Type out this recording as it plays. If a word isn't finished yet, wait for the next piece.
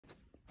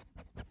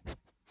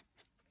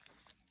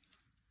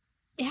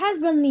has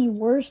been the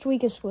worst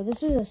week of school.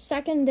 This is the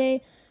second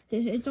day.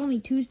 It's only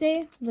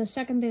Tuesday, the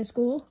second day of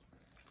school.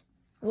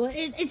 Well,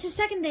 it's the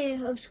second day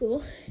of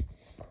school.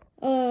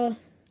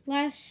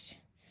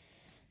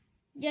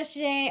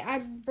 Yesterday I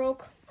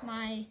broke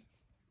my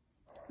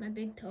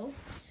big toe.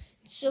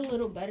 It's still a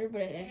little better,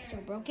 but I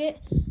still broke it.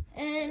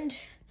 And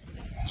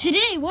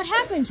today, what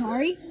happened,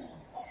 Tari?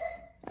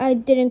 I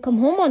didn't come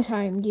home on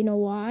time. Do you know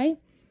why?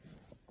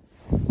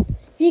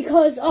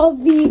 Because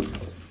of the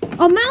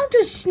amount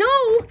of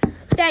snow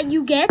that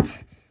you get.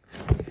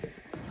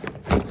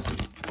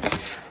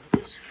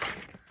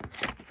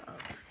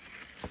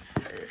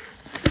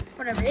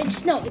 Whatever, it's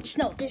snow.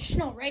 There's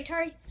snow, right,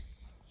 Tari?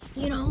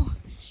 You know,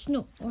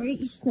 snow, alright?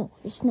 It's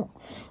snow.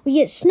 We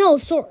get snow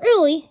so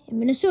early in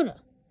Minnesota.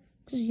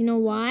 Because you know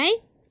why?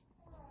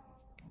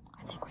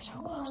 I think we're so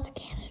close to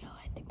Canada.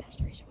 I think that's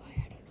the reason why.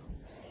 I don't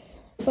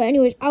know. But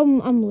anyways,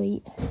 I'm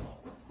late.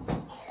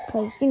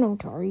 Because, you know,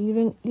 Tari,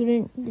 you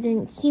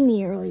didn't see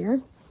me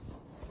earlier.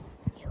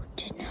 You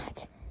did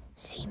not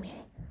see me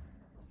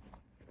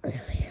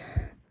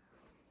earlier.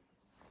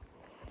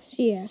 So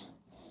yeah.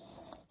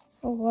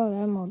 Oh wow,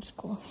 that mod's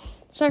cool.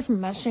 Sorry for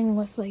messing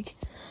with like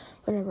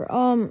whatever.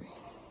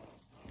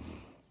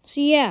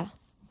 So yeah.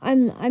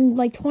 I'm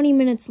like 20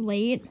 minutes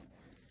late.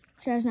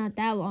 So that's not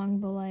that long,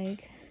 but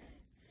like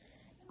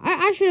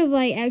I should have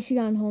like actually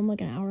gotten home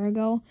like an hour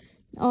ago.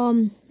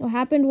 What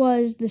happened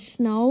was the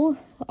snow,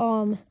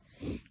 all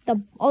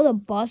the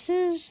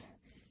buses,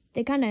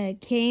 they kind of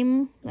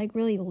came like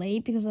really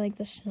late because of like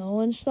the snow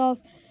and stuff.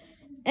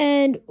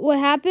 And what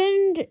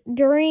happened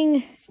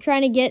during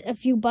trying to get a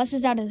few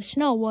buses out of the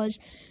snow was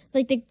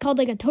like they called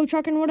like a tow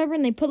truck and whatever,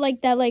 and they put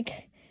like that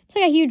it's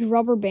like a huge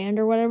rubber band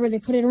or whatever. They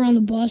put it around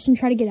the bus and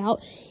try to get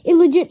out. It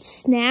legit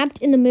snapped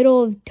in the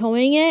middle of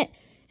towing it,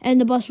 and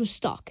the bus was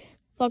stuck.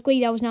 Luckily,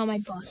 that was not my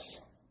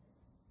bus.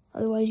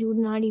 Otherwise, you would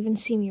not even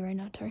see me right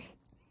now, Tari.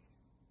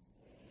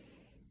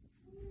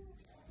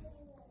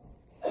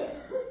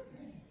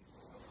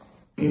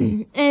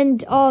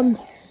 And,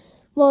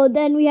 well,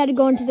 then we had to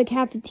go into the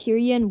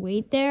cafeteria and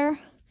wait there.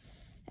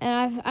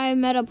 And I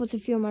met up with a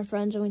few of my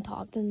friends and we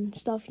talked and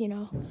stuff, you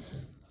know.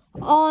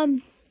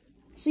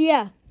 So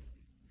yeah.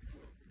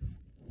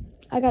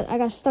 I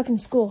got stuck in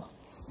school.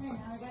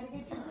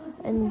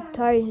 And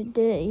Tari did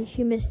it.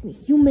 She missed me.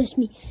 You missed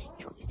me.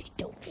 If you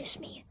don't miss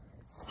me,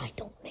 I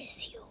don't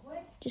miss you.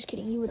 Just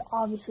kidding. You would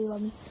obviously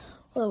love me.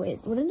 Oh,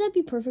 wait. Wouldn't that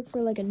be perfect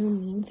for, like, a new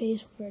meme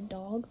face for a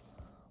dog?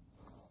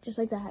 Just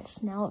like that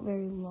snout,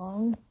 very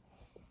long.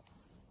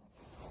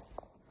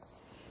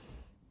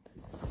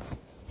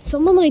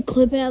 Someone, like,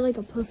 clip it at, like,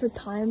 a perfect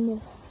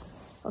time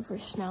of her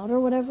snout or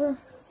whatever.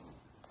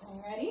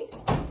 Ready?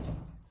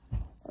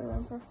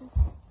 Perfect.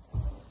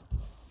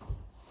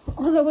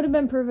 Oh, that would have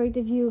been perfect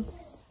if you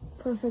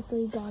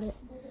perfectly got it.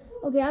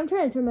 Okay, I'm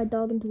trying to turn my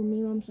dog into a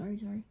meme. I'm sorry.